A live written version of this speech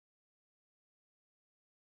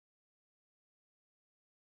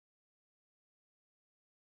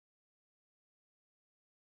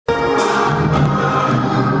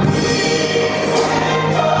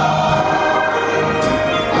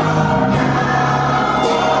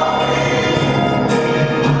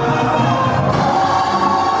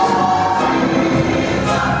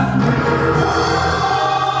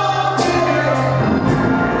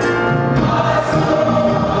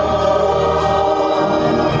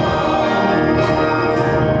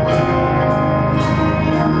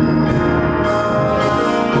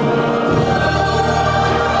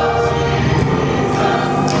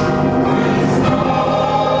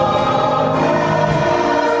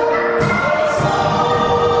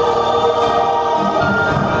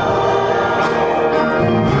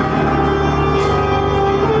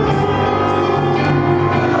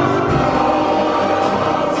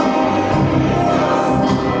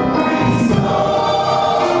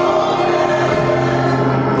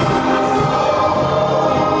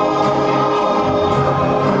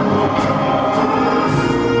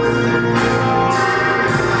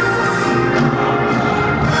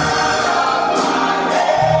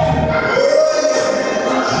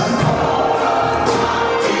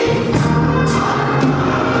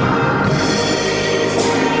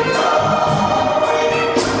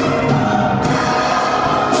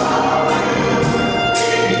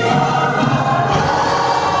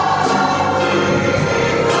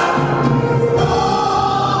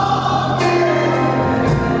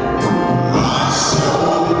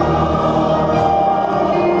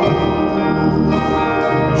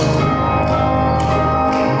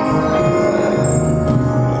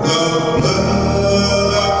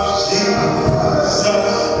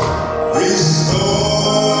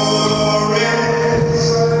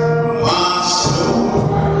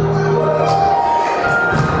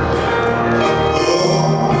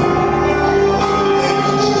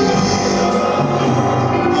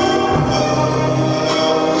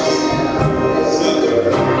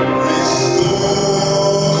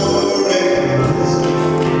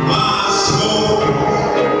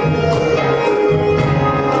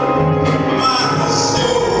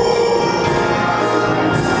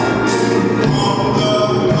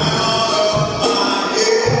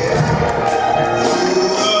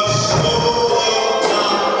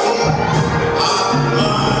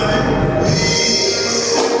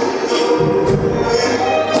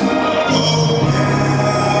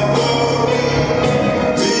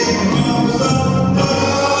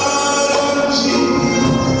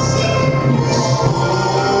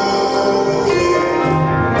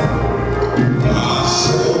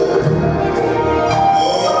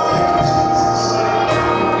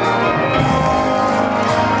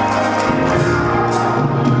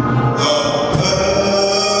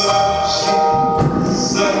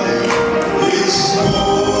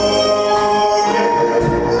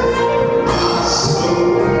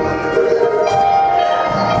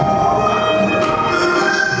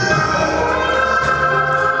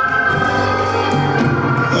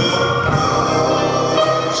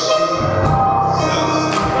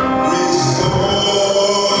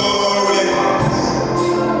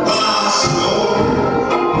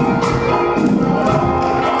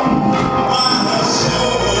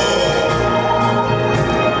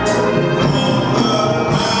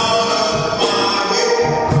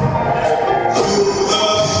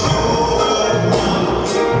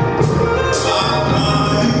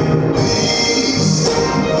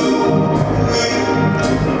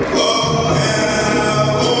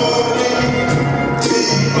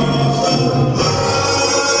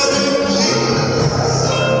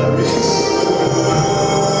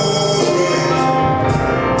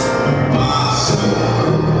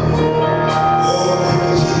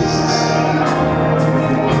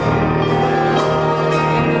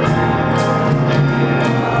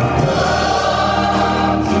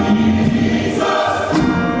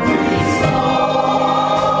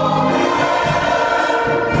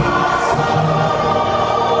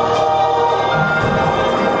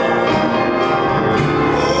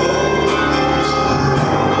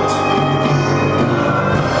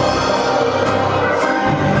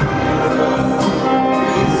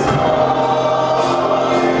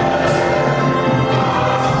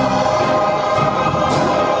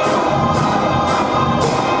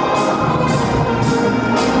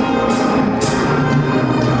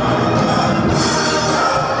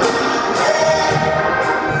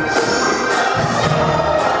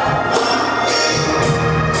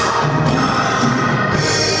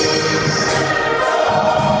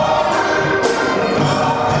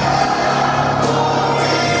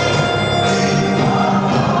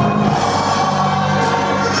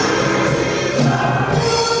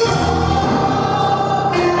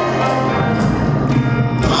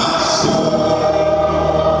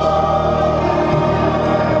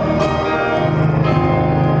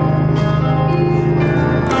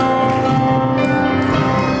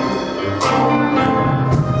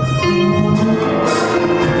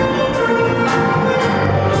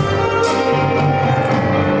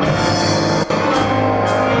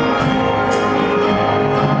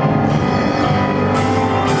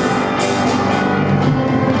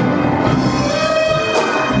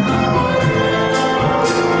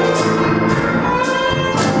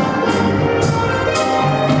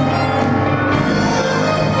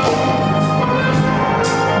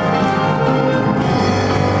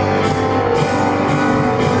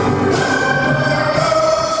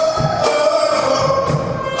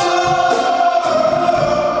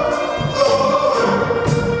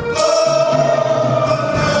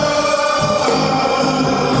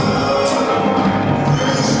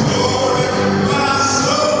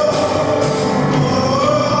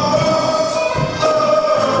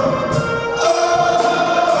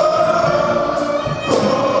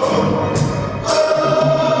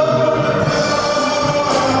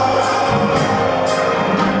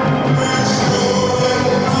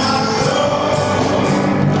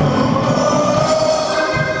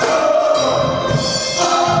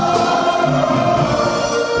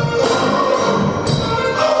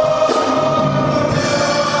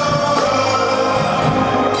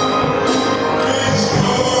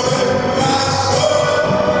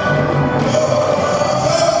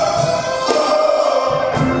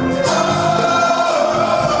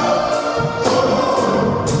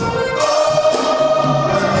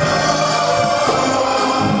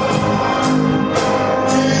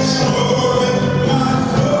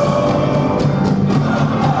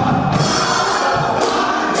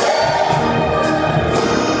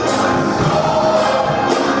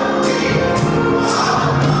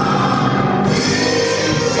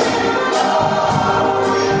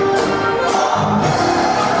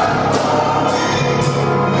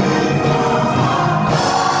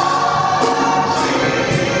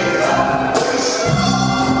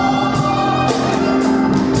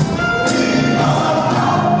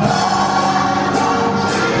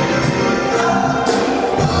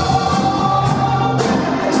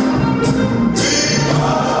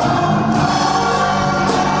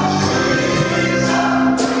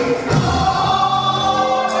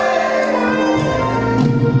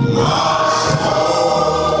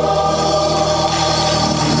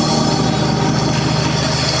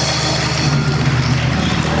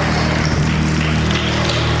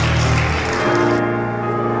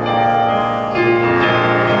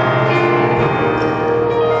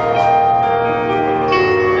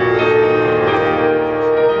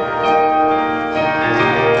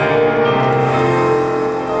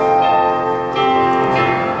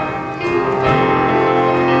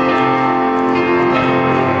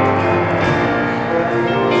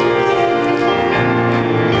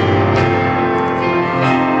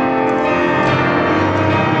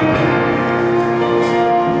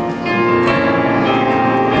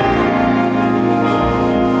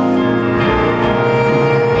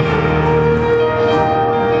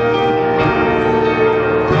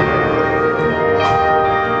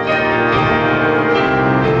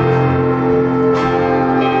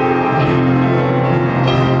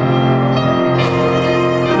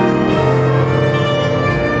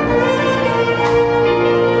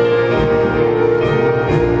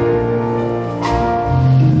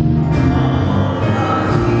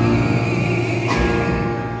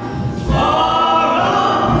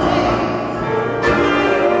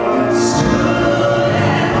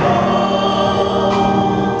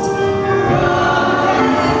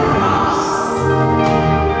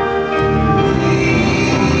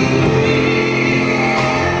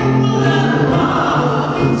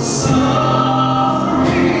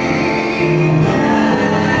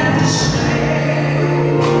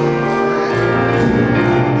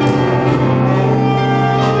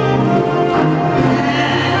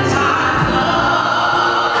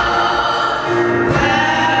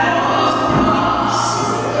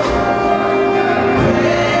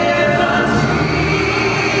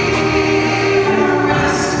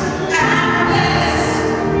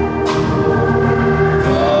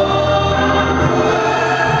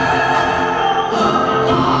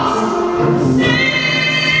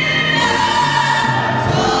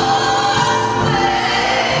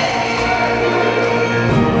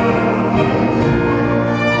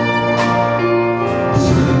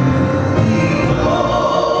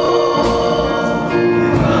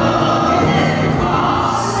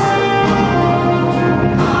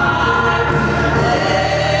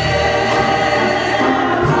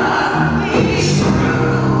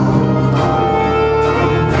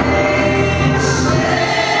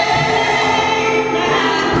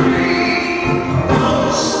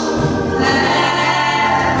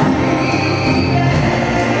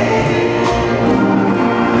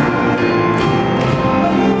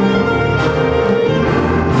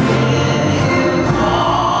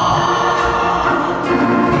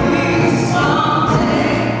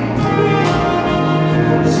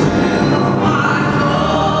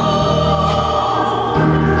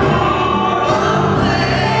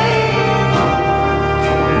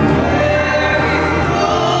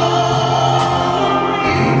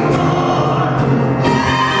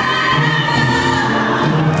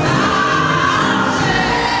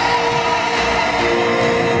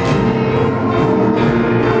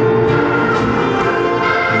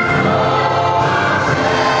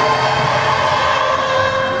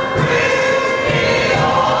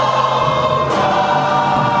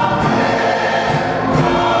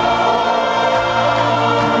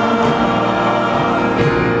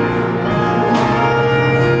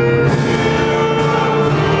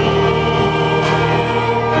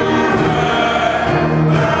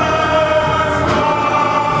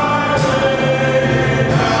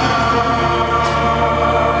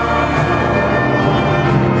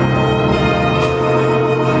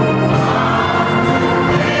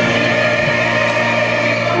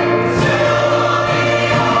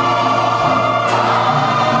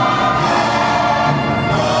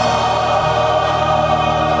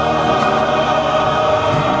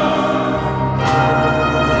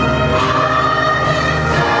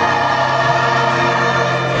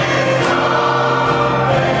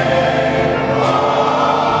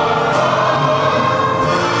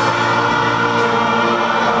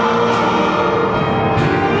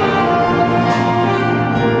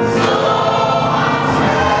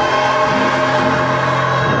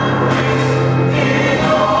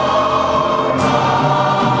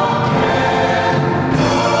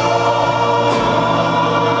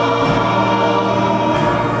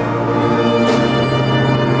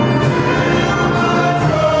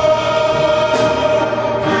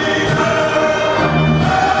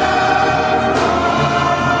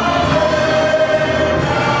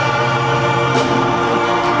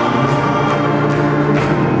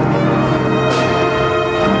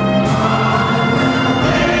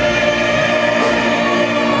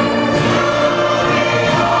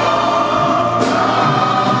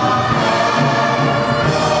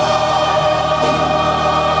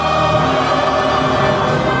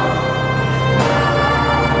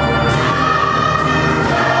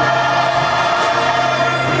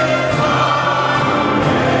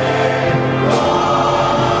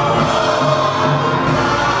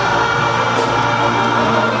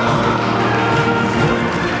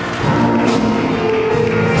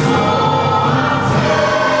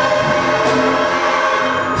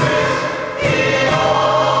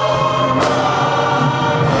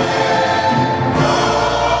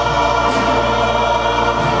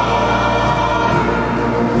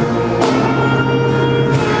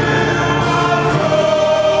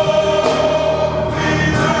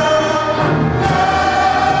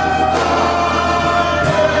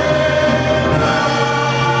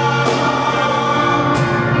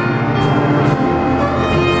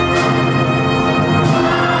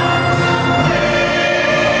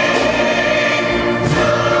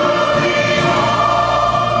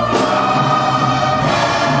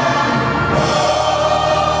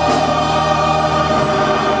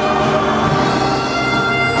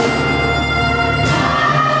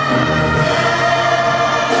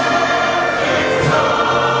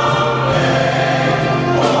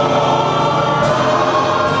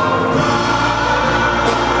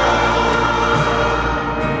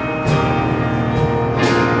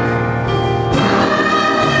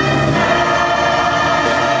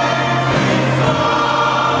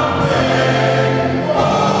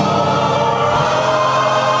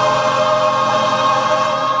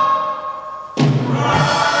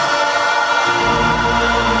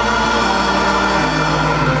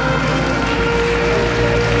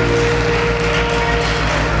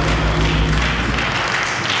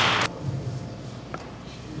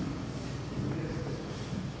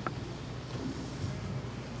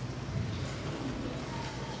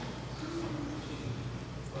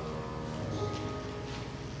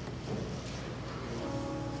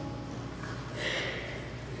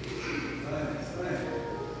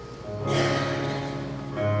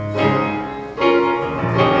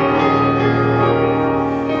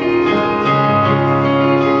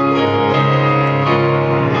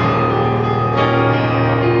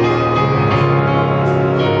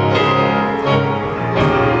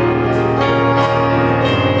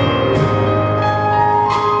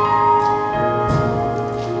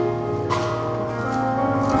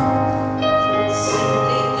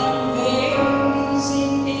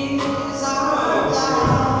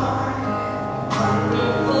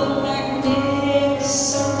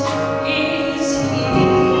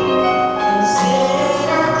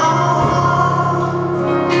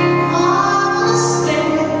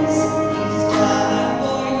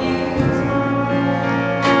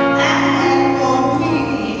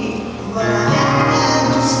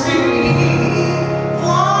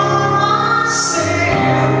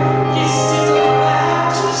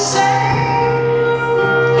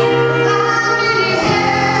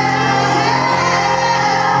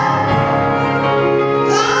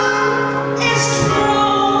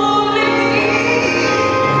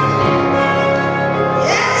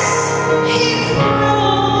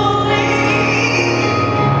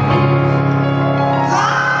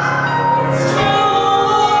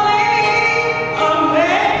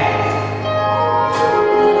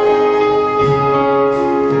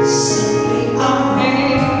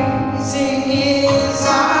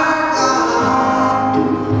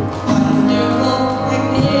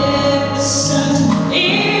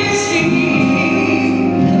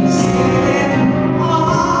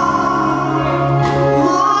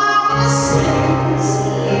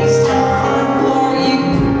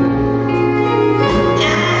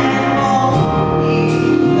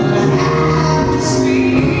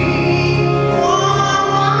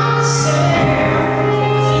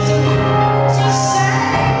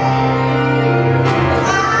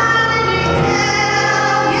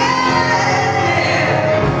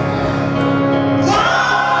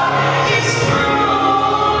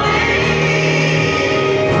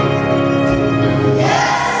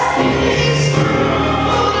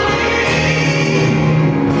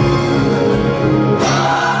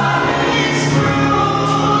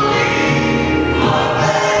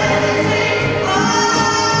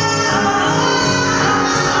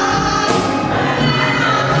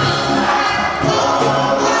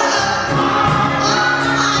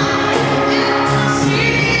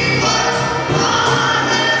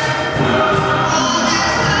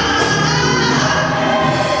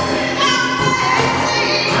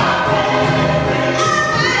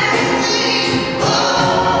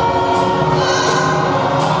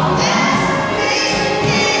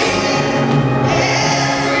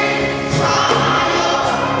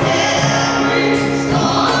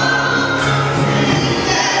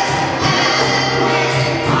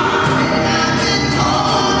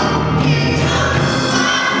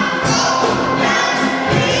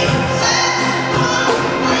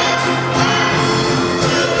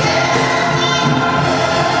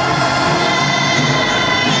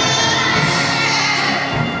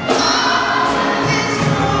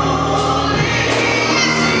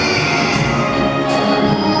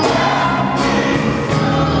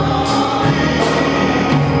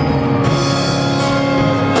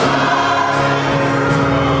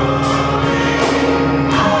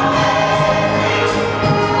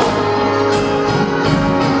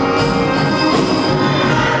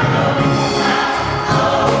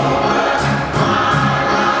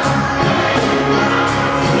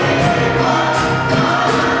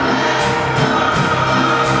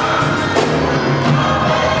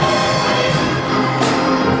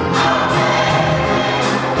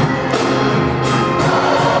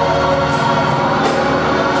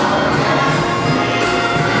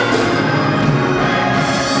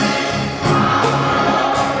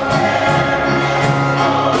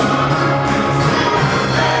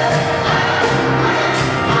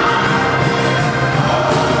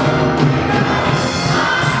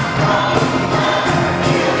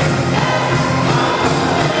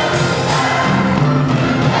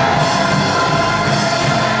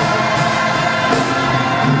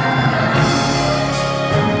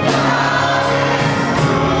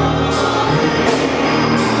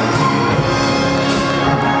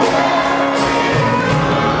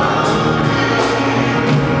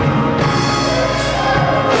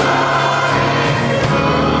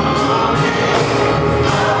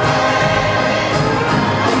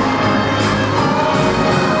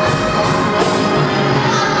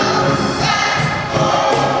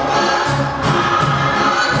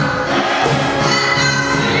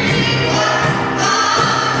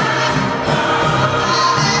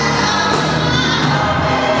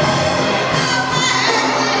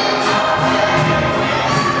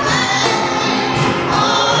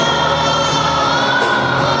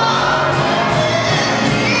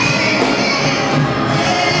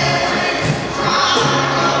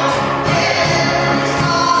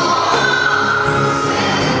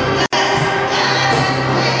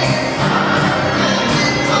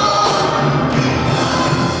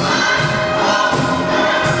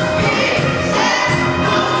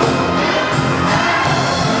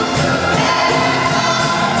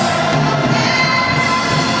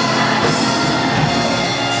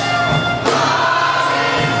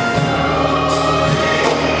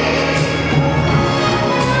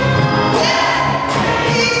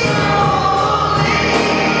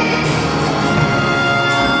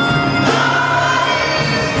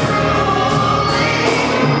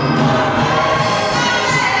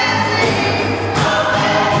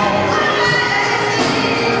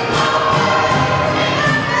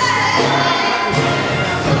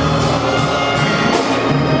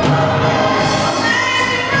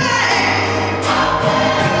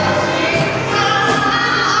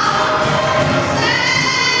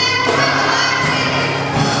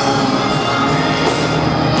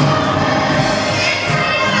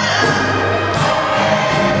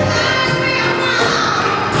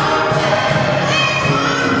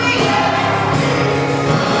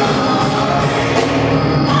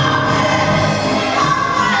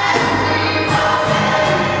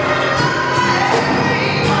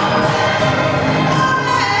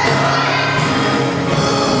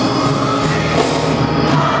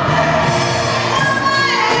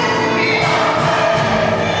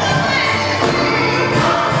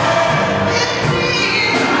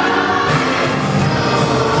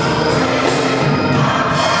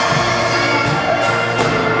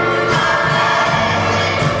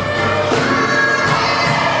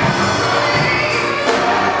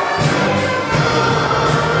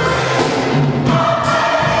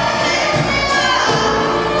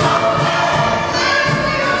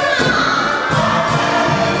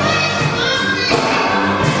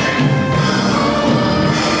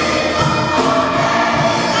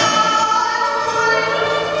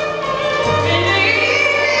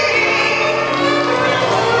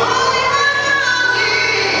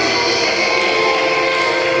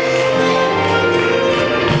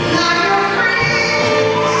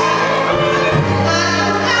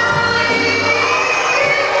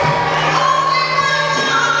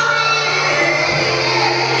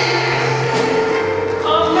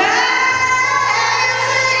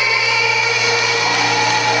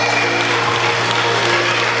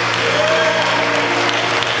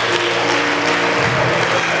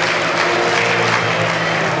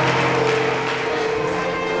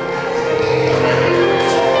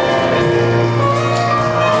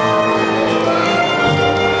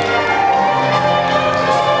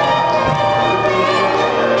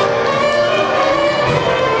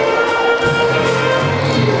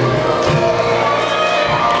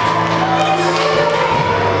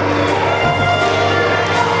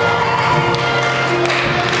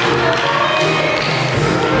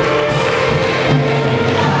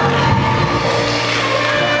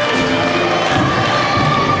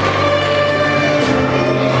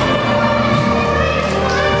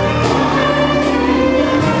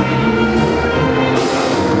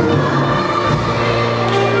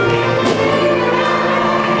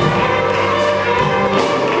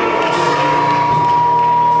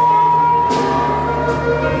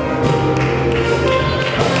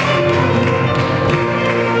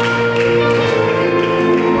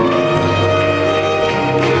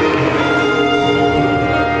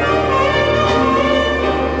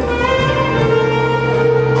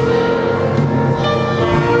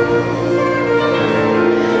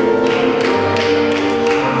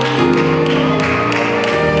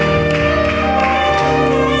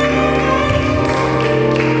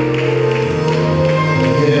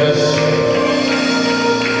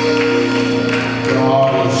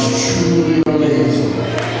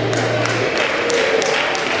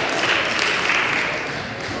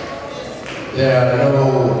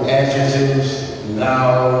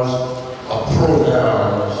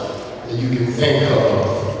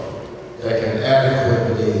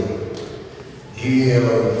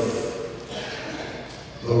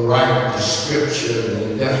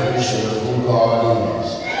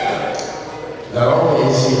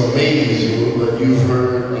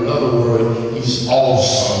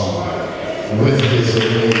awesome with his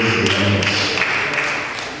amazingness.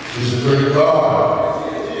 He's a great God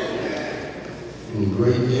and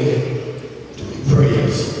greatly to be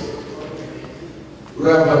praised.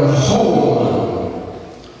 Reverend Holman,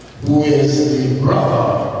 who is the brother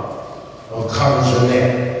of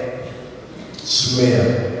Conjonet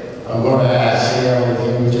Smith, I'm going to ask him if he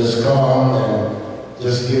would just come and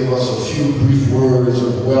just give us a few brief words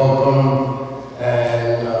of welcome,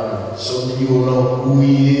 and so that you will know who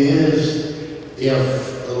he is.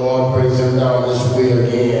 If the Lord brings him down this way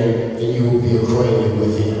again, then you will be acquainted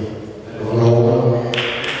with him. Reverend Holman.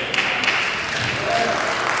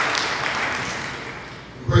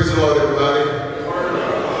 Praise the Lord, everybody.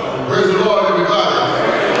 Praise the Lord, everybody.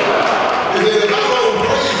 He said, if I don't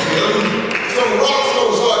praise him, some rocks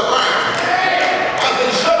don't start crying. I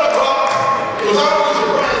said, shut up, rock, because I want you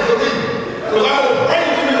to praise for me. Because I will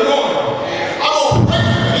praise him in the morning. I will praise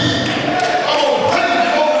him in the evening. I will praise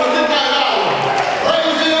him over the midnight hour.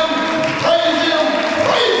 Praise him, praise him,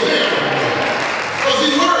 praise him. Because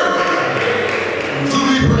he's worthy to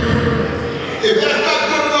be praised. If that's not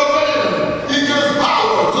good enough for him, he gives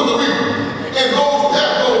power to the weak, and those that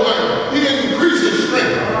go away, he increases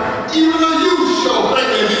strength. Even the youth shall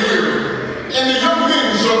faint and be weary, and the young men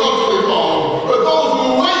shall utterly fall. But those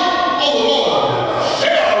who wait on the Lord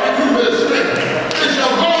shall renew their strength. They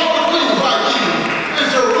shall go with wings like eagles. They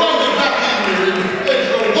shall run and not be weary. They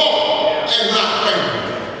shall walk and not faint.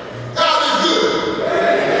 God is good.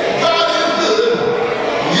 God is good.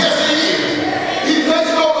 Yes, he is. He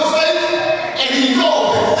makes no mistakes, and he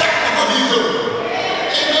knows exactly what he's doing.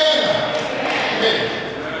 Amen. Amen.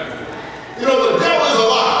 You know, the devil is a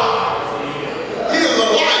liar. He is a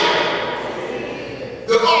liar.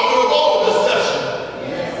 The author of all deception.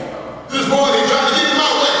 This morning, he tried to get in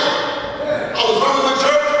my way. I was coming to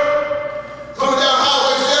church, coming down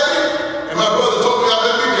Highway 70, and my brother told me I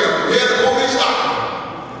better be careful. He had the police stop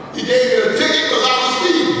me. He gave me a ticket because I was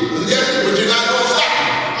speeding. I said, yes, but you're not going to stop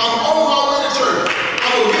me. I'm on my way to church.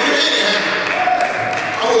 I'm going to get it anyhow.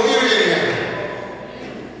 I'm going to get it anyhow.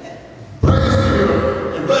 Praise to you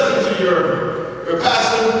and blessing to your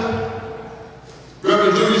pastor,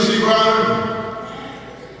 Reverend Julius C,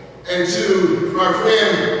 and to my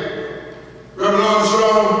friend, Reverend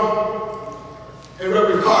Armstrong, and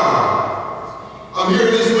Reverend Carter. I'm here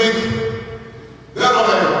this week, not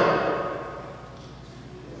only,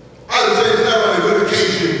 I would say it's not only a good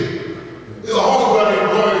occasion, it's a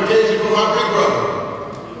homecoming occasion for my big brother,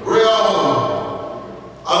 Ray Holman.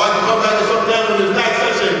 I like to come back to sometimes when it's not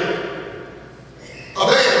such a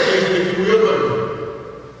bad occasion, if you will, but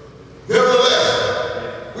nevertheless,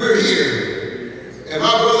 we're here, and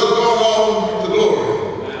my brother's gone on to glory.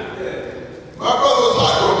 My brother was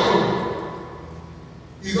heartbroken.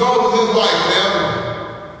 He's gone with his wife now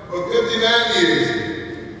for 59 years.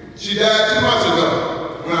 She died 2 months ago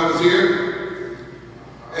when I was here,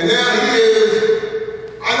 and now he is,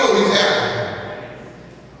 I know he's happy.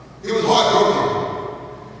 He was heartbroken.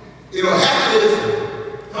 You know, happiness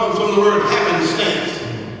comes from the word happenstance,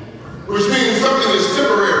 which means something is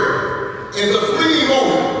temporary. It's a fleeting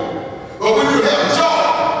moment. But when you have joy,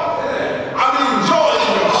 I mean joy in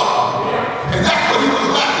your heart. And that's what he was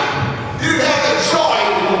lacking. He didn't have that joy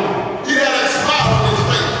in the moment. He had that smile on his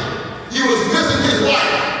face. He was missing his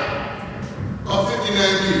wife of 59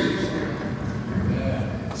 years.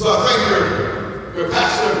 So I thank your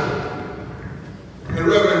pastor and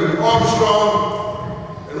Reverend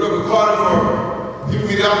Armstrong and Reverend Carter for giving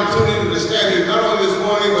me the opportunity to stand here not only this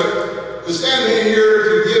morning, but to stand here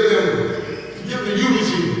to give the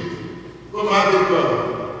eulogy for my big brother.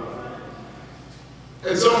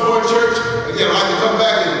 At some point, church, again, I'd like to come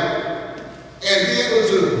back and be able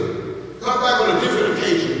to come back on a different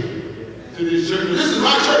occasion to this church. This is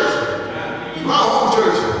my church. It's my home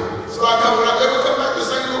church. So I ever come back to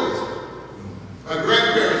St. Louis. My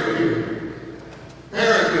grandparents were here.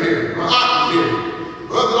 Parents were here. My aunt was here.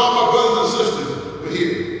 All my brothers and sisters were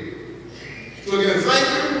here. So again, thank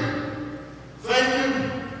you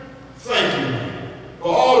for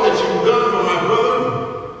all that you've done for my brother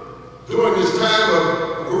during this time of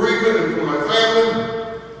bereavement and for my family.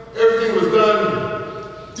 Everything was done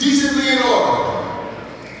decently in order.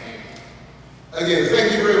 Again,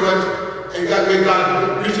 thank you very much, and God may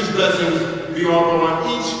God richest blessings be on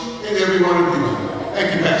each and every one of you. Thank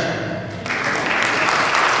you, Pastor.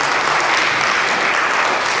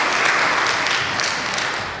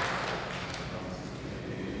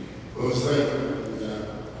 Well, thank you,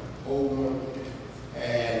 Holman,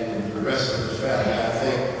 and the rest of the family. I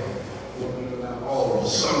think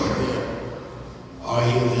some of them are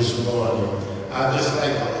here this morning. I just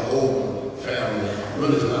like the whole family,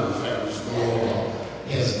 really it's not a family, it's more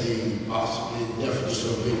has the possibly definition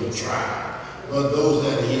of being a tribe. But those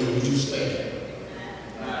that are here, would you stand?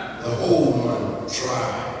 The whole one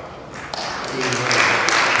tribe. Amen.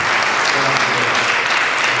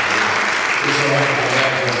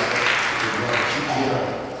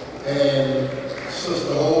 And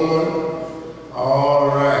Sister Holman, all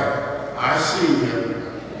right. I see you.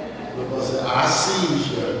 I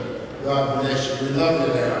see you. God bless you. We love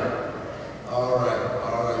you now. All right.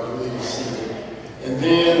 You may be seated. And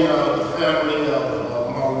then the family of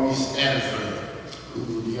Maurice Anford,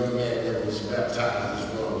 who the young man that was baptized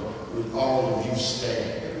as well. Would all of you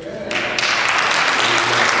stand?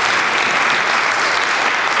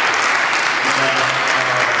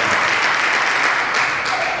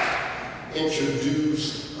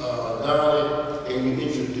 Introduce Donnie, and you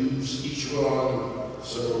introduce each one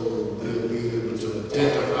so we'll be able to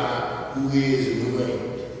identify who is and who ain't.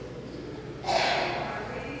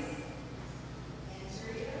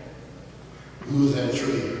 Who's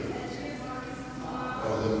Andrea?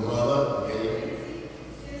 Oh, the mother, okay.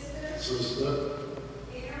 Sister.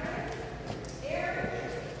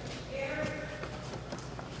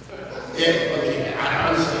 Eric, okay, I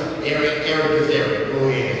understand. Eric is Eric. Go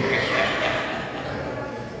ahead.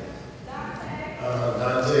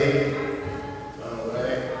 Dante.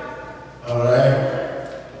 All right.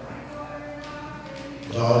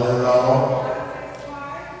 Daughter-in-law.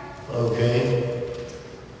 Okay.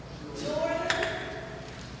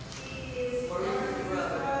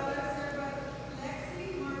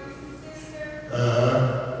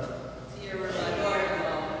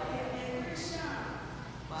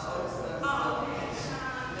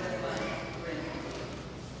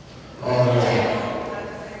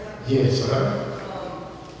 Yes, sir.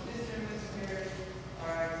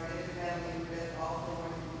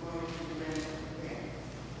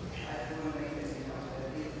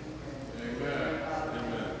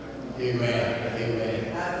 Amen. Amen.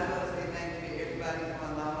 I just want to say thank you to everybody for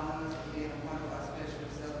allowing us to be a part of our special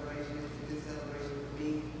celebration. It's a good celebration for me.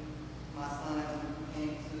 My son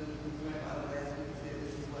came to his grandfather last week and said,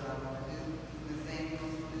 "This is what I want to do." He's been saying he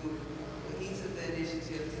wants to do it, but he took the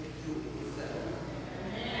initiative to do it himself.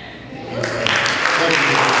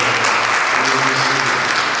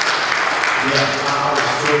 Yeah, I was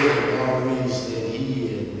told Maurice that he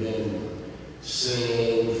had been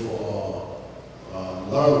singing for a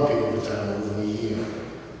long period of time, over a year,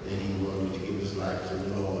 that he wanted to give his life to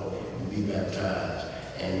the Lord and be baptized.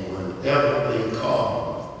 And whenever they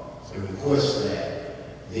call and request that,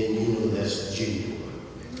 then you know that's genuine.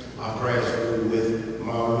 Our prayers go with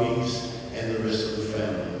Maurice and the rest of the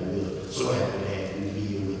family. We're so happy to have you be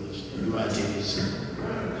here with us. You might take a seat.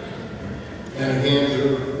 And again, to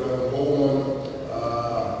Holman,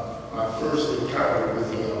 my first encounter with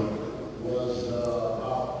him was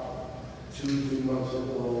about 2-3 months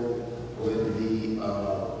ago when the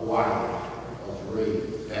wife of Ray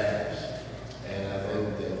passed. And I think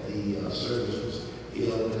that the service was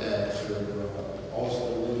held at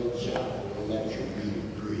Austin Lake Chapel on Natural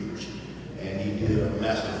Bridge. And he did a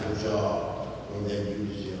masterful job on that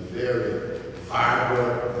music. A very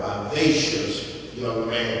vibrant, vivacious young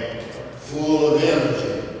man, full of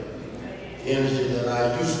energy that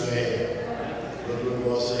I used to have. But the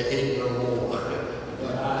Lord said, ain't no more.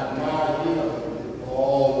 But I admire him for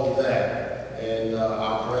all of that. And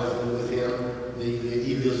our president with him,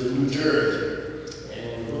 he lives in New Jersey.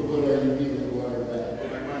 And when are you people going back?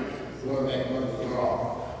 Going back Monday tomorrow.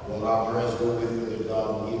 Well, our prayers go with you that God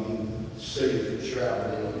will give you safe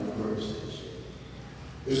traveling and mercies.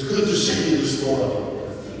 It's good to see you this morning.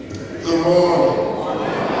 Good morning.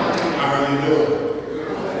 How are you doing?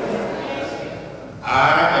 I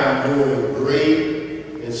am doing great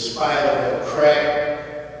in spite of a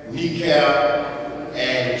cracked kneecap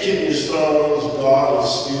and kidney stones. God is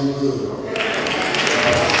still good.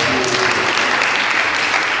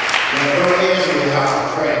 Now don't ask me how I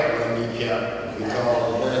cracked my kneecap because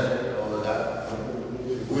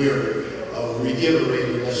I'm weary of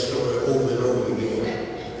reiterating that story over and over again.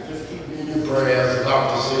 Just keep me in your prayers. The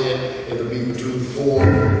doctor said it'll be between 4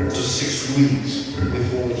 to 6 weeks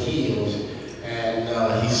before it heals.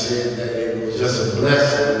 And he said that it was just a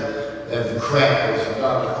blessing that the crack was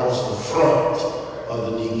not across the front of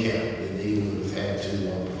the kneecap, that they would have had to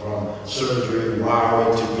perform surgery, wire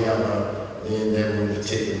it together, then that would have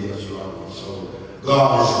taken much longer. So God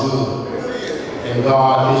is good, and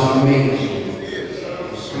God is amazing.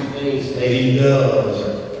 There's some things that he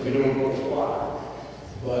does, we don't know why,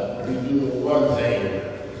 but we do know one thing,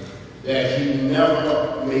 that he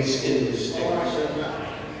never makes any mistakes.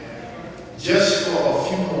 Just for a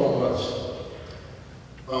few moments,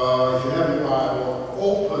 if you have your Bible,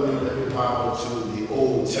 open your Bible to the Old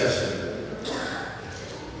Old Testament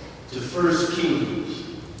to 1 Kings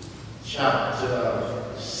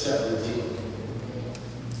chapter 17.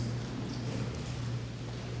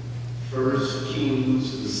 1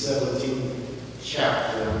 Kings, the 17th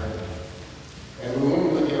chapter. And we want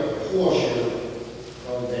to look at a portion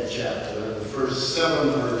of that chapter, the first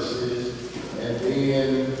 7 verses, and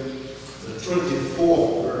then the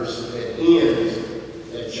 24th verse that ends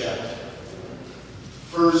that chapter.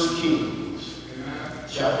 1 Kings,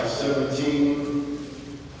 chapter 17,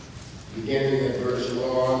 beginning at verse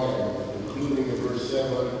 1 and concluding at verse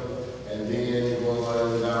 7, and then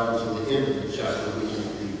going down to the end of the chapter, which is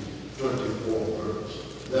the 24th verse.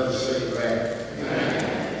 Let us say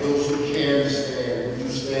amen. Those who can stand, would you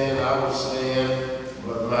stand? I will stand,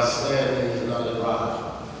 but my standing is not advised.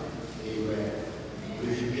 Amen. But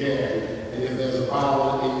if you can, and if there's a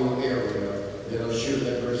Bible in your area, then I'm sure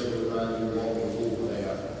that person will not be walking over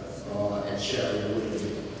there and sharing with me.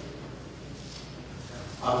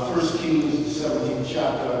 1 Kings, the 17th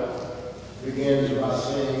chapter, begins by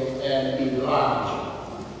saying, and Elijah,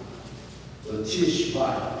 the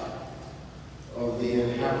Tishbite of the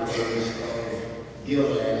inhabitants of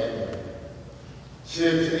Gilead,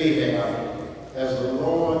 said to Ahab, as the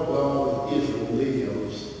Lord God of Israel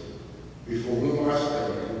lives, before whom I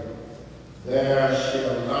stand, there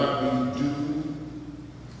shall not be dew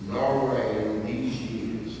nor rain these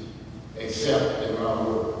years, except in my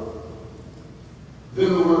word. Then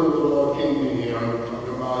the word of the Lord came to him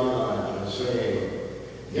about Elijah, saying,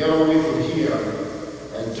 get away from here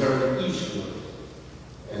and turn eastward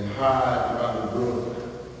and hide by the brook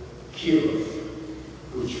Cherith,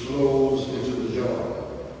 which flows into the Jordan.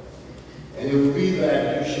 And it will be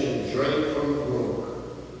that you shall drink from the brook,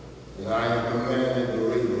 and I have commanded the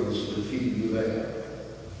ravens to feed you there.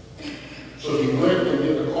 So he went and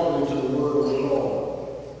did according to the word of the Lord,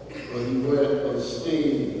 but he went and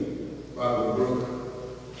stayed by the brook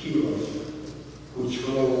Cherith, which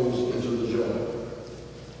flows into the Jordan.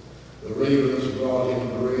 The ravens brought him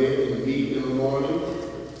bread and meat in the morning,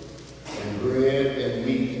 and bread and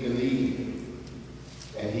meat in the evening,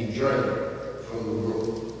 and he drank from the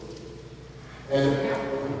brook. And it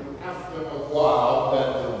happened after a while that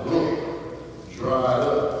the brook dried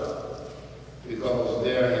up, because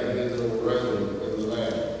there had been no rain in the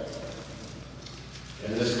land.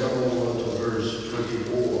 And let's come over to verse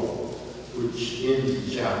 24, which ends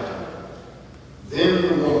the chapter. Then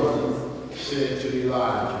the woman said to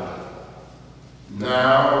Elijah,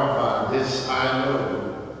 now by this I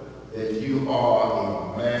know that you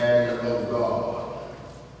are a man of God,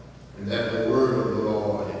 and that the word of the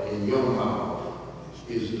Lord in your mouth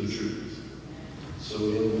is the truth. So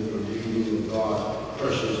in the reading of God's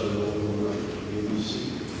precious and holy word, may we see.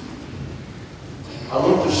 I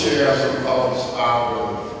want to share some thoughts out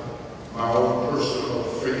of my own personal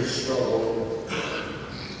faith struggle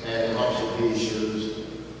and observations.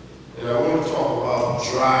 And I want to talk about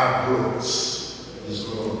dry brooks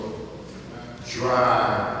this morning.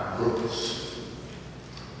 Dry brooks.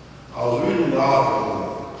 I was reading an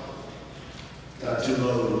article not too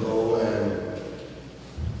long ago, and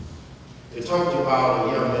it talked about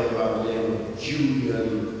a young man by the name of Julius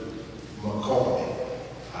C.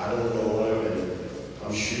 I don't know him, and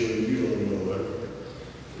I'm sure you don't know him.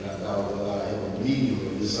 I doubt that I ever meet him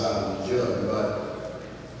on this side of the judge, but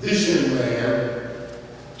this young man,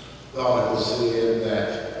 the article said that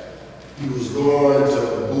he was going to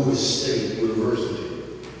Louis State University.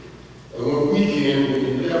 And one weekend when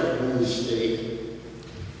he left Louis State,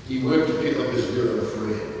 he went to pick up his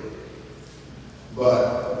girlfriend.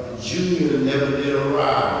 But Junior never did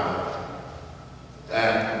arrive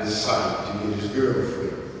at the site to get his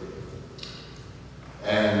girlfriend.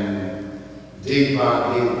 And day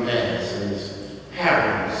by day passed, and his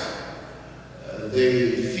parents,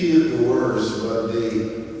 they feared the worst, but they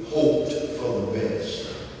hoped for the best.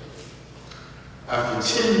 After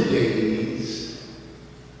 10 days,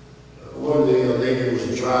 one day a lady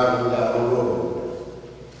was driving down the road,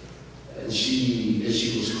 and as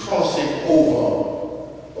she was crossing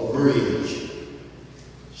over a bridge,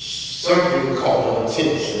 something caught her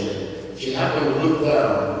attention, and she happened to look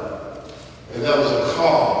down, and there was a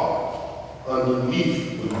car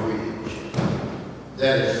underneath the bridge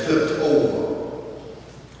that had flipped over,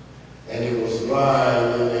 and it was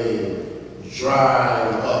lying in a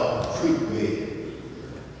dried up creek bed.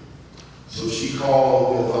 So she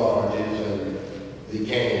called the authorities, and they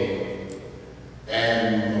came,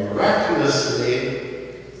 and miraculously,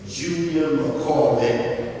 Julius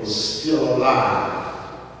McCormick was still alive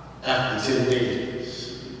after 10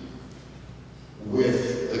 days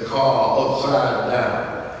with the car upside down.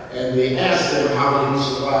 And they asked him, how did he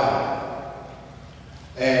survive?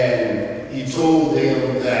 And he told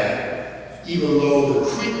them that even though the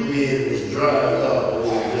creek bed was drying up and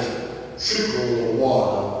there was just trickle of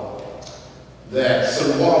water, that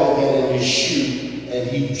some water got in his shoe and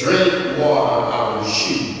he drank water out of his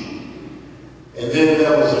shoe. And then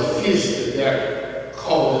there was a fish that got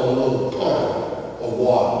caught in a little pond of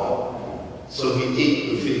water. So he ate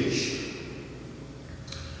the fish.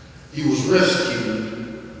 He was rescued,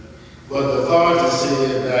 but the authorities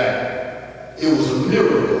said that it was a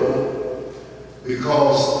miracle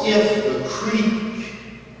because if the creek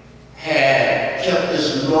had kept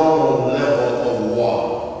its normal level of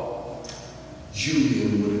water,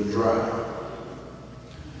 Julian would have drowned.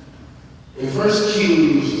 In 1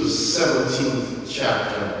 Kings, the 17th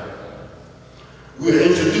chapter, we're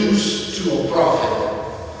introduced to a prophet,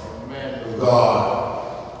 a man of God.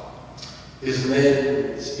 His name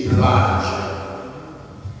is Elijah.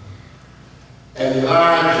 And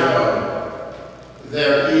Elijah,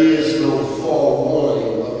 there is no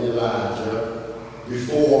forewarning of Elijah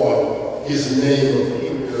before his name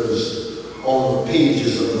appears on the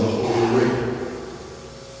pages of the Holy Writ.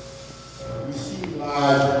 We see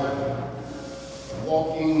Elijah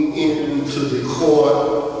walking into the court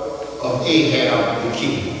of Ahab the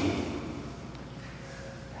king.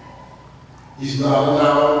 He's not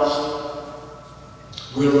announced.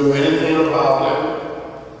 We don't know anything about him.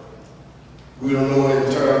 We don't know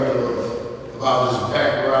in terms of about his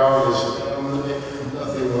background, his family,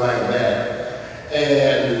 nothing like that.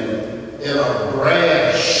 And in a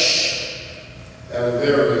brash and a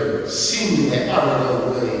very seemingly arrogant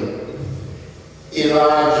way,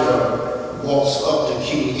 Elijah walks up to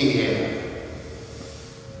King Ahab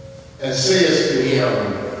and says to him,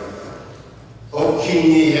 "Oh,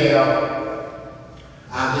 King Ahab,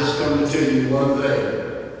 I just come to tell you one thing,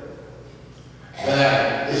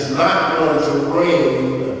 that it's not going to rain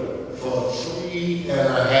for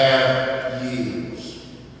 3.5 years.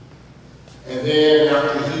 And then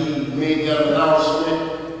after he made that announcement,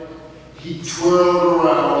 he twirled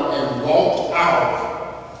around and walked out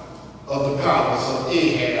of the palace of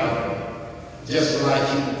Ahab just like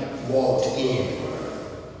he walked in.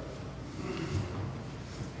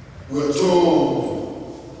 We're told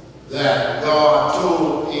that God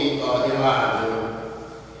told Elijah,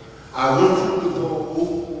 I want you to go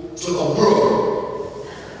to a brook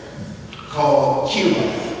called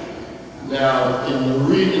Cherith. Now, in the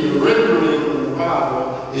rendering of the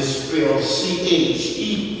Bible, it's spelled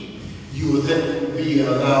C-H-E. You would think it would be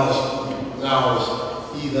announced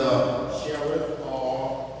either Cherith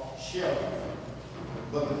or Cherith.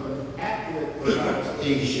 But the accurate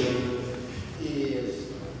pronunciation is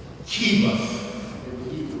Kemoth in the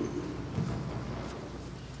Hebrew.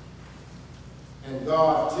 And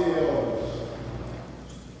God tells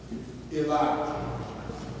Elijah,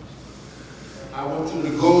 I want you to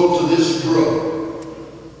go to this brook,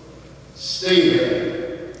 stay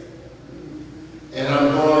there, and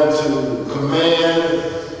I'm going to command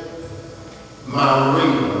my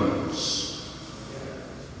ravens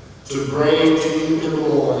to bring to you in the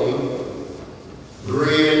morning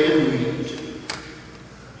bread and meat.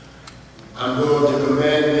 I'm going to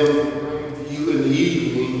command them to bring to you in the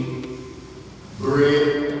evening bread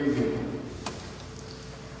and meat.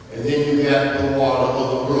 And then you got the water of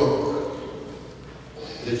the brook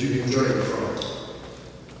that you can drink from.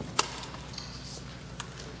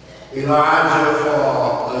 Elijah, for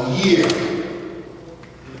a year,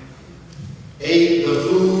 ate the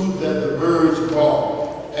food that the birds brought.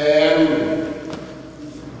 And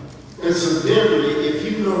incidentally, if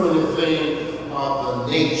you know anything about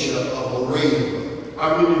the nature of a raven,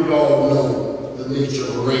 how many of y'all know the nature of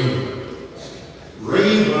a raven?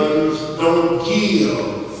 Ravens don't give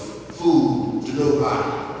food to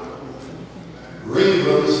nobody.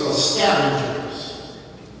 Ravens are scavengers,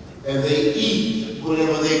 and they eat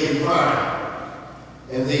whatever they can find,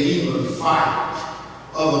 and they even fight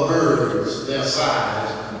other birds their size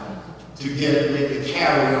to make a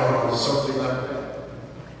carry-on or something like that.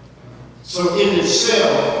 So in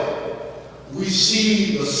itself, we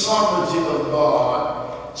see the sovereignty of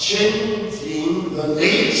God changing the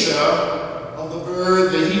nature of the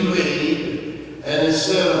bird that he made, and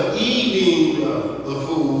instead of eating the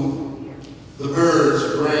food, the birds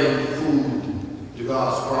bring food to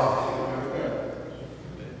God's prophet.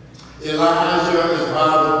 Elijah is by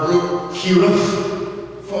the brook Cherith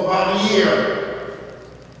for about a year.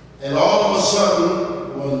 And all of a sudden,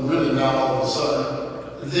 well, really not all of a sudden,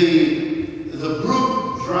 the brook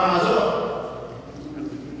dries up.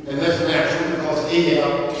 And that's natural because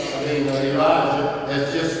Elijah has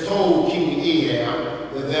just told King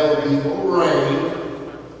Ahab that there will be no rain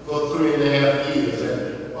for 3.5 years.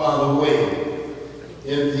 And by the way,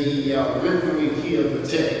 in the rendering here of the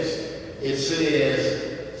text, it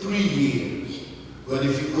says 3 years. But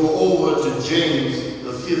if you go over to James,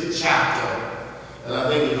 the 5th chapter, and I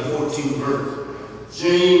think in the 14th verse,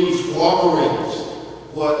 James corroborates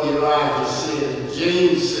what Elijah said. And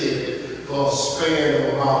James said for a span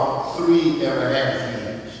of about 3.5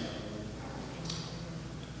 years.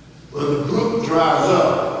 When the brook dries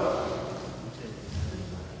up,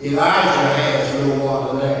 Elijah has no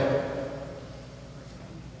water there.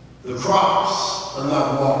 The crops are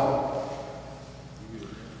not watered.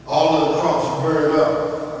 All of the crops are burned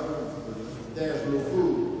up. There's no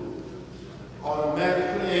food.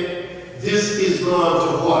 Automatically, this is going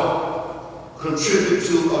to what? Contribute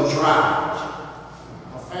to a drought,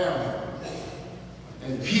 a famine.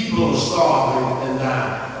 And people are starving and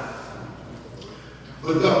dying.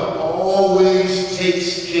 But God always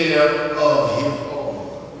takes care of his own.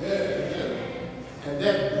 And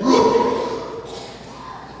that brook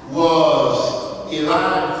was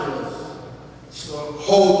Elijah's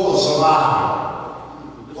hope of survival.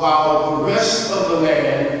 While the rest of the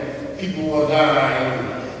land, people were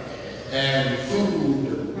dying and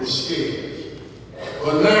food was scarce.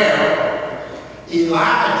 But now,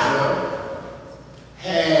 Elijah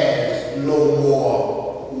has no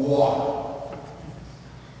more water.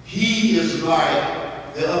 He is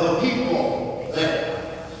like the other people that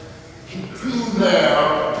he too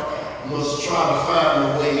now must try to find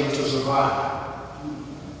a way to survive.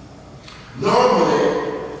 Normally,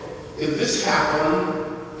 if this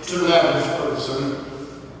happened to an average person,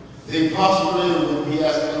 they possibly would be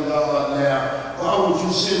asking God now, why would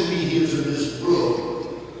you send me here to this brook?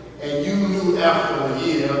 And you knew after a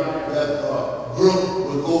year that the brook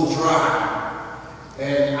would go dry,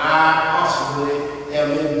 and I possibly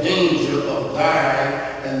am in danger of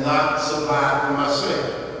dying and not surviving myself.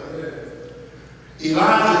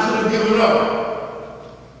 Elijah could have given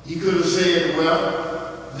up. He could have said,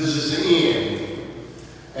 well, this is the end.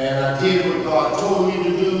 And I did what God told me to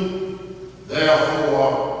do.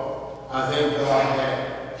 Therefore, I thank God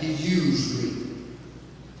that he used me.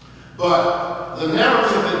 But the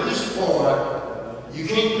narrative at this point, you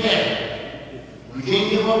can't panic. You can't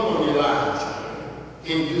give up on Elijah. You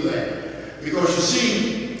can't do that. Because you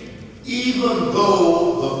see, even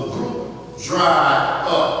though the brook dried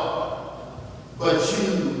up, but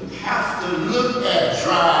you have to look at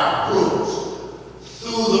dry brooks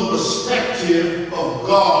through the perspective of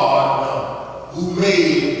God who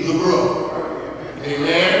made the brook.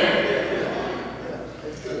 Amen?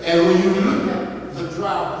 And when you look at the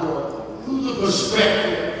dry brook through the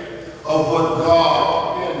perspective of what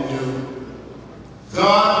God can do,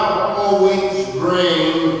 God will always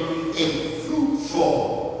bring a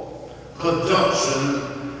fruitful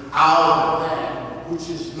production out of that which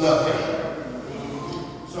is nothing.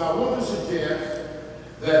 So I want to suggest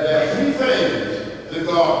that there are 3 things that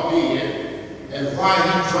God did and why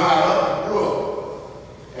he dried up the brook.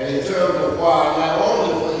 And in terms of why, not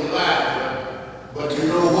only for Elijah, but you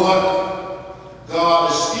know what? God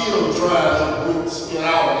is still drying up brooks in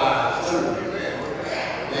our lives too.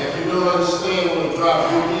 And if you don't understand what a dry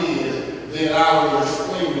brook is, then I will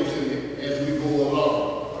explain it to you as we go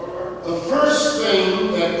along. The first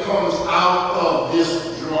thing that comes out of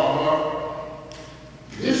this drama,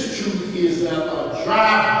 this truth is that a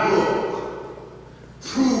dry brook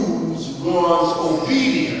proves one's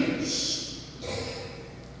obedience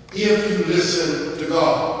if you listen to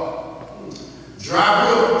God. Dry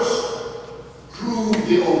brooks prove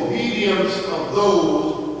the obedience of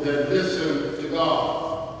those that listen to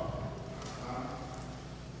God.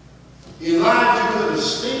 Elijah could have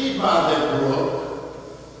stayed by that brook,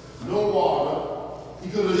 no water.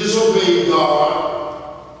 He could have disobeyed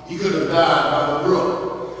God. He could have died by the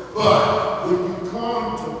brook. But when you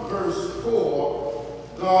come to verse 4,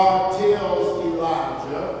 God tells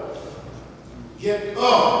Elijah, get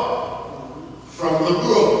up from the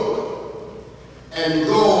brook and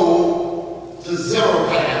go to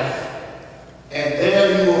Zarephath, and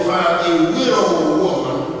there you will find a widow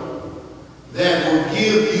woman that will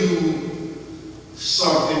give you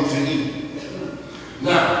something to eat.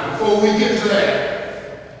 Now, before we get to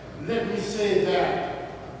that, let me say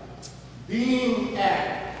that being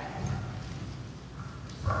at,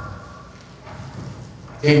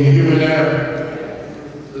 can you hear me now?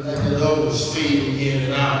 Let the loaves fade in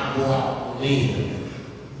and out, go out and in.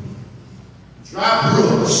 Dry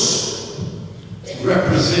brooks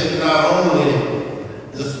represent not only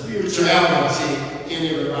the spirituality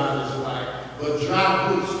in everybody's life, but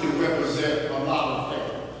dry brooks can represent a lot of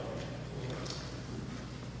things.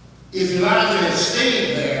 If Elijah had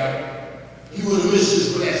stayed there, he would have missed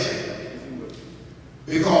his blessing.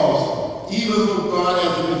 Because even though God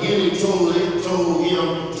at the beginning told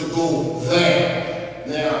him to go there.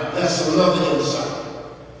 Now, that's another insight.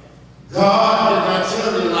 God did not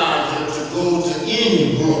tell Elijah to go to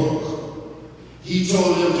any brook. He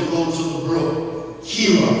told him to go to the brook,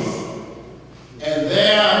 Kerith. And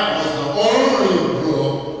there was the only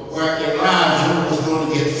brook where Elijah was going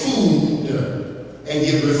to get food and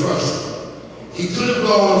get refreshment. He could have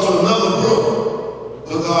gone to another brook,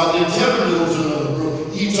 but God didn't tell him to go to another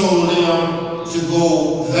brook. He told him to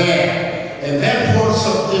go there. And that points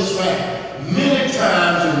up this fact. Many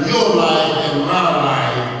times in your life and my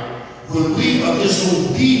life, when we are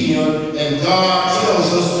disobedient and God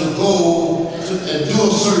tells us to go and do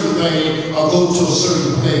a certain thing or go to a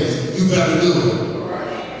certain place, you better do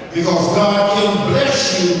it. Because God can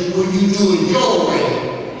bless you when you do it your way.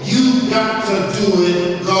 You got to do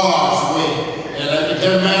it God's way. And it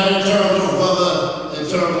doesn't matter in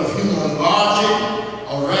terms of human logic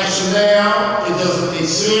or rationale, it doesn't make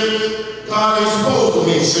sense. God ain't supposed to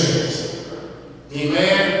make sense.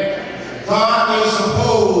 Amen? God ain't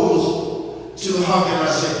supposed to, how can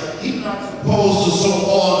I say, he's not supposed to so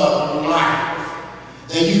order life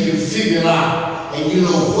that you can figure it out and you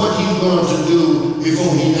know what he's going to do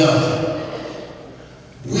before he does it.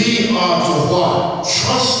 We are to what?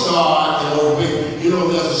 Trust God and obey. You know,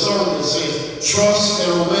 there's a song that says, trust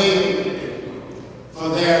and obey, for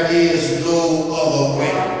there is no other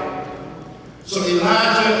way. So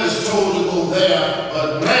Elijah is told to go there,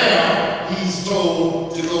 but now he's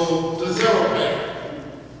told to go to Zarephath.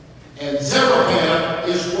 And Zarephath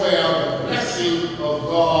is where the blessing of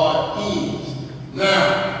God is.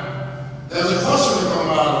 Now, there's a question to come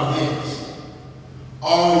out of this.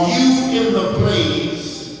 Are you in the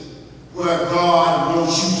place where God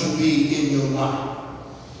wants you to be in your life?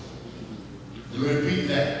 Let me repeat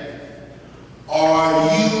that.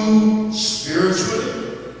 Are you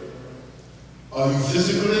spiritually? Are you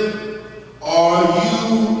physically? Are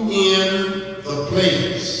you in the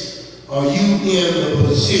place? Are you in the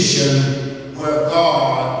position where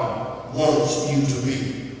God wants you to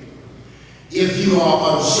be? If you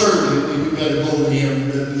are uncertain, then you better go to him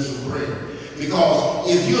and better do some prayer. Because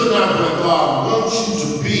if you're not where God wants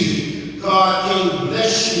you to be, God can't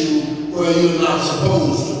bless you where you're not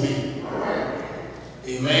supposed to be.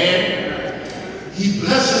 Amen? He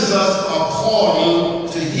blesses us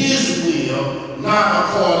according to his will, not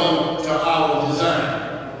according to our design.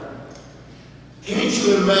 Can't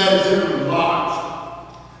you imagine Lot?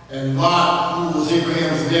 And Lot, who was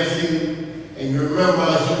Abraham's nephew, and you remember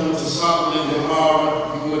he went to Sodom and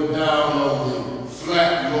Gomorrah, he went down on the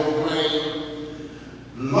flat low plain.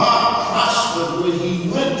 Lot prospered when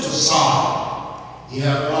he went to Sodom. He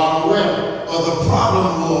had a lot of women. But the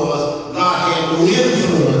problem was Lot had no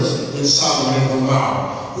influence in Sodom and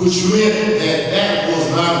Gomorrah, which meant that was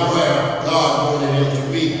not where God wanted him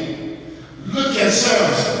to be. Look at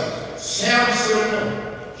Samson.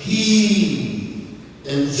 Samson, he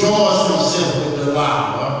enjoys himself with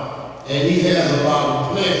Delilah, and he has a lot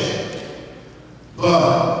of pleasure,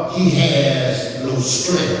 but he has no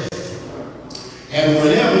strength. And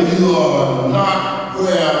whenever you are not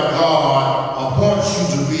where God appoints you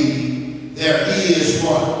to be, there is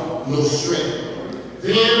what? No strength.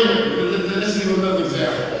 Then, let's give another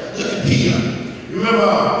example. Look at Peter.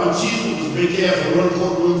 Remember when Jesus was being careful from one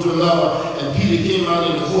courtroom to another, and Peter came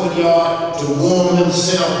out in the courtyard to warm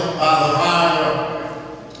himself by the fire.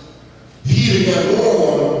 Peter got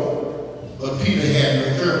warm, but Peter had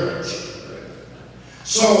no courage.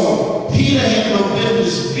 So Peter had no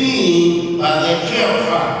business being by that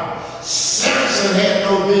campfire. Samson had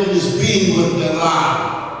no business being with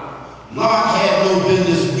Delilah. Lot had no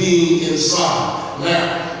business being in Sodom.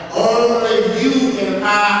 Now, only you and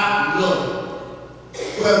I know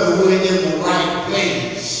whether we're in the right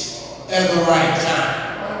place at the right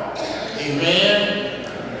time. Amen?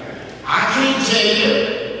 I can't tell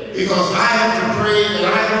you, because I have to pray and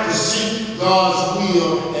I have to seek God's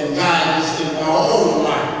will and guidance in my own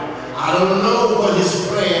life. I don't know what his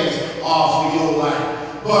plans are for your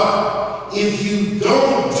life. But if you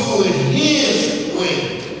don't do it his way,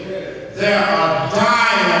 there are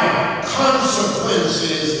dire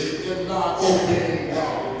consequences in not obeying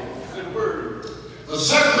God. Good word. The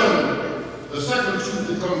second truth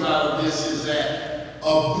that comes out of this is that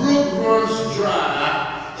a brook runs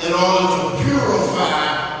dry in order to purify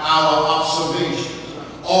our observation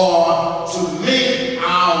or to make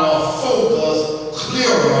our focus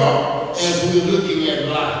clearer as we're looking at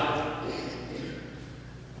life.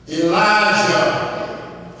 Elijah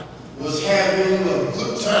was having a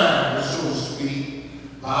good time, so to speak,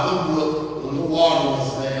 by the brook when the water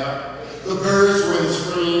was there. The birds were his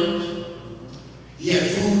friends. He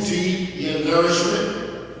had food to eat. He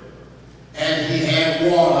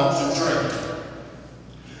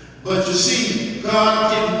But you see,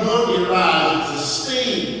 God didn't want Elijah to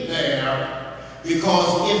stay there,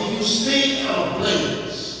 because if you stay at a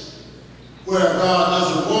place where God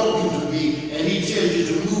doesn't want you to be, and he tells you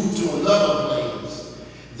to move to another place,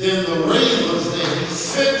 then the ravens that he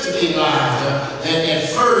sent to Elijah, that at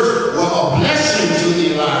first were a blessing to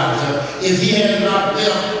Elijah, if he had not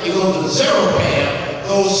left and gone to Zarephath,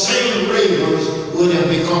 those same ravens would have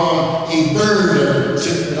become a burden to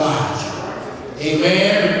Elijah.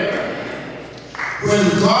 Amen. When I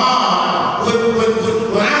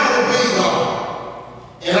obey God,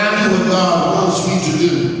 and I do what God wants me to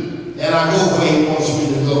do, and I go where he wants me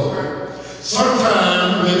to go,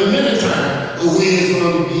 sometimes, maybe many times, the way is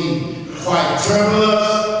going to be quite turbulent.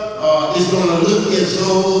 It's going to look as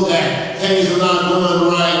though that things are not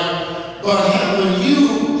going right. But haven't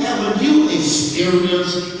you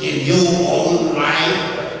experienced in your own life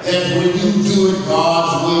that when you do it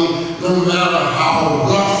God's way, no matter how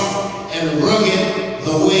rough and rugged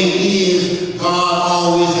the way is, God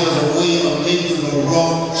always has a way of making the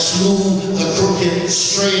rough smooth, the crooked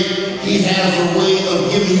straight. He has a way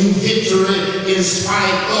of giving you victory in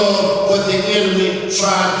spite of what the enemy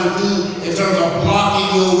tries to do in terms of blocking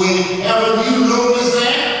your way. Haven't you noticed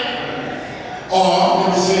that? Or, let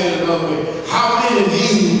me say it another way. How many of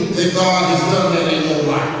you that God has done that in your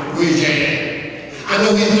life? Raise your hand. I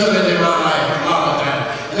know he's done that in my life a lot of times.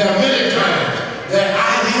 And there are many times that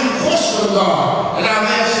I didn't question God. And I've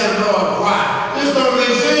asked him, Lord, why? This don't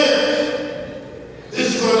make sense.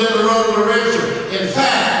 This is going in the wrong direction. In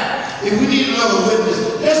fact, if we need another witness,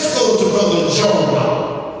 let's go to Brother Jonah.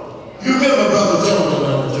 You remember Brother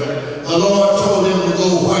Jonah, the Lord told him to go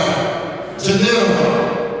where? To Nineveh.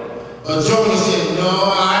 But Jonah said, no,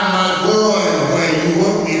 I'm not going where you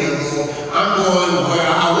want me to go. I'm going where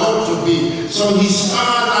I want to be. So he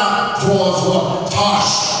started out towards what?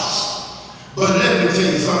 Tarshish. But let me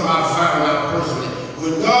tell you something I found out personally.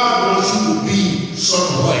 When God wants you to be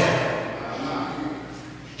somewhere,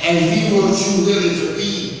 and he wants you really to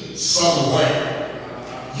be somewhere,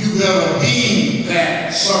 you better be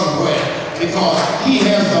that somewhere, because he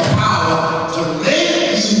has the power to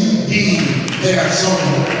make you be there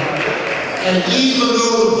somewhere. And even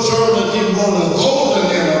though Jonah didn't want to go to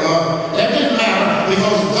Nineveh, that didn't matter,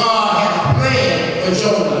 because God had a plan for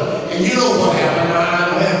Jonah. And you know what happened. I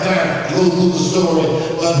don't have time to go through the story.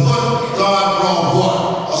 But what God brought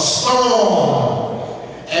what? A storm.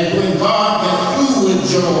 And when God got through with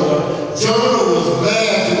Jonah, Jonah was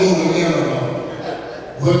glad to go to Nineveh.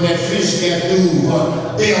 When that fish got through,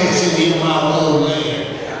 belching in my own land.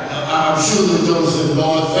 I'm sure that Jonah said,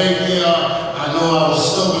 Lord, thank you. I know I was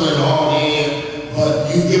stubborn and hard-headed, but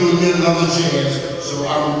you've given me another chance, so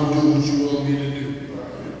I'm going to do what you want me to do.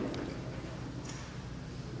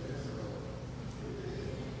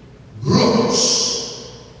 Brooks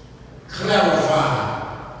clarify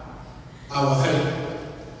our thinking.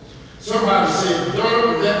 Somebody said,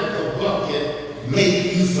 don't let the bucket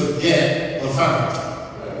make you forget the fountain.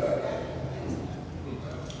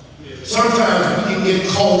 Sometimes we can get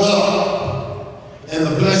caught up in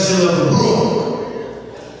the blessing of the brook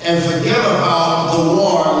and forget about the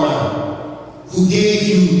one who gave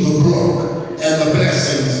you the brook and the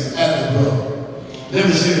blessings at the brook. Let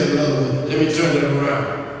me say it another way. Let me turn it around.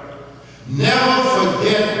 Never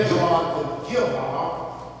forget God the giver,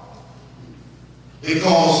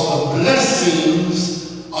 because the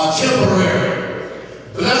blessings are temporary.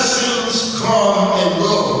 Blessings come and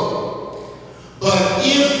go. But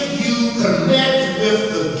if you connect with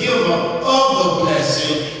the giver of the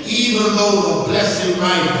blessing, even though the blessing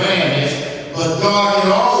might vanish, but God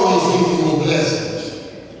can always give you a blessing.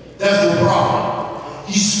 That's the problem.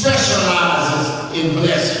 He specializes in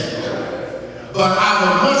blessings. But I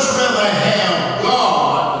would much rather have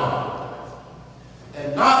God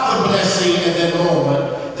and not the blessing at that moment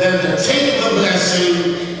than to take the blessing,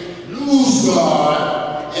 lose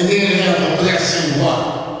God, and then have the blessing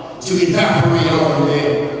what? To evaporate on me,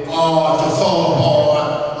 or to fall apart,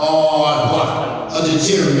 or what? Or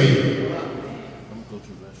deteriorate.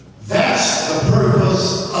 That's the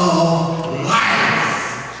purpose of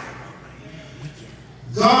life.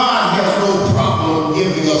 God has no problem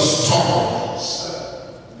giving us toys.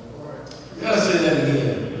 Gotta say that again.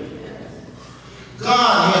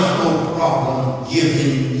 God has no problem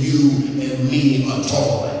giving you and me a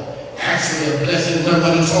toy. Actually, a blessing is nothing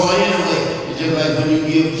but a toy anyway. It's just like when you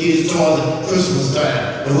give kids toys at Christmas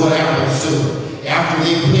time. And what happens to them? After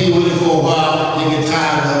they play with it for a while, they get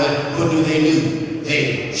tired of it. What do?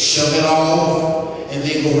 They shove it off, and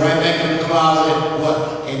they go right back in the closet,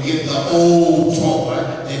 and get the old toy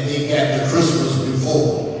that they got the Christmas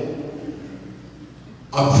before.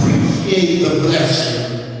 Appreciate the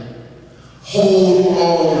blessing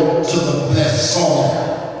soil.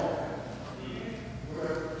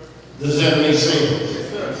 Does that make sense?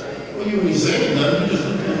 Well, you ain't saying nothing. You just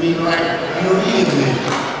look at me like you don't need me.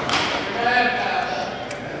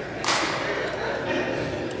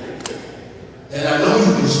 And I know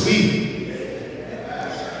you can speak.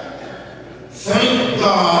 Thank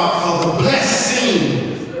God for the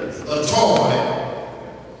blessing of toil,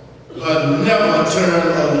 but never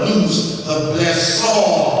turn or lose the blessed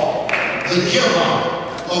soul, the giver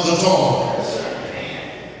of the toil.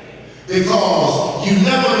 Because you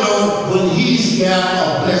never know when he's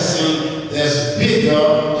got a blessing that's bigger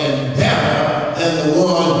and better than the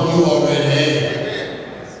one you already had.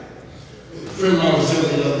 A friend of mine was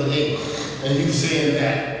telling me the other day, and he was saying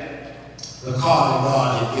that the car that God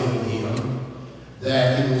had given him,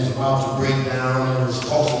 that it was about to break down and it was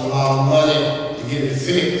costing a lot of money to get it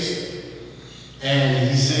fixed. And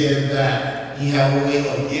he said that he had a way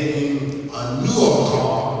of getting a newer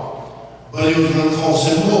car, but it was going to cost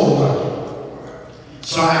him more money.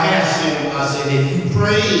 So I asked him, I said, have you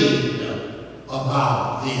prayed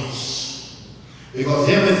about this? Because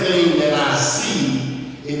everything that I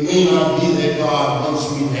see, it may not be that God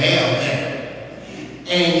wants me to have that.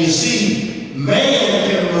 And you see, man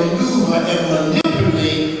can maneuver and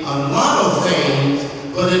manipulate a lot of things,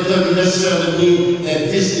 but it doesn't necessarily mean that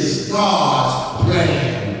this is God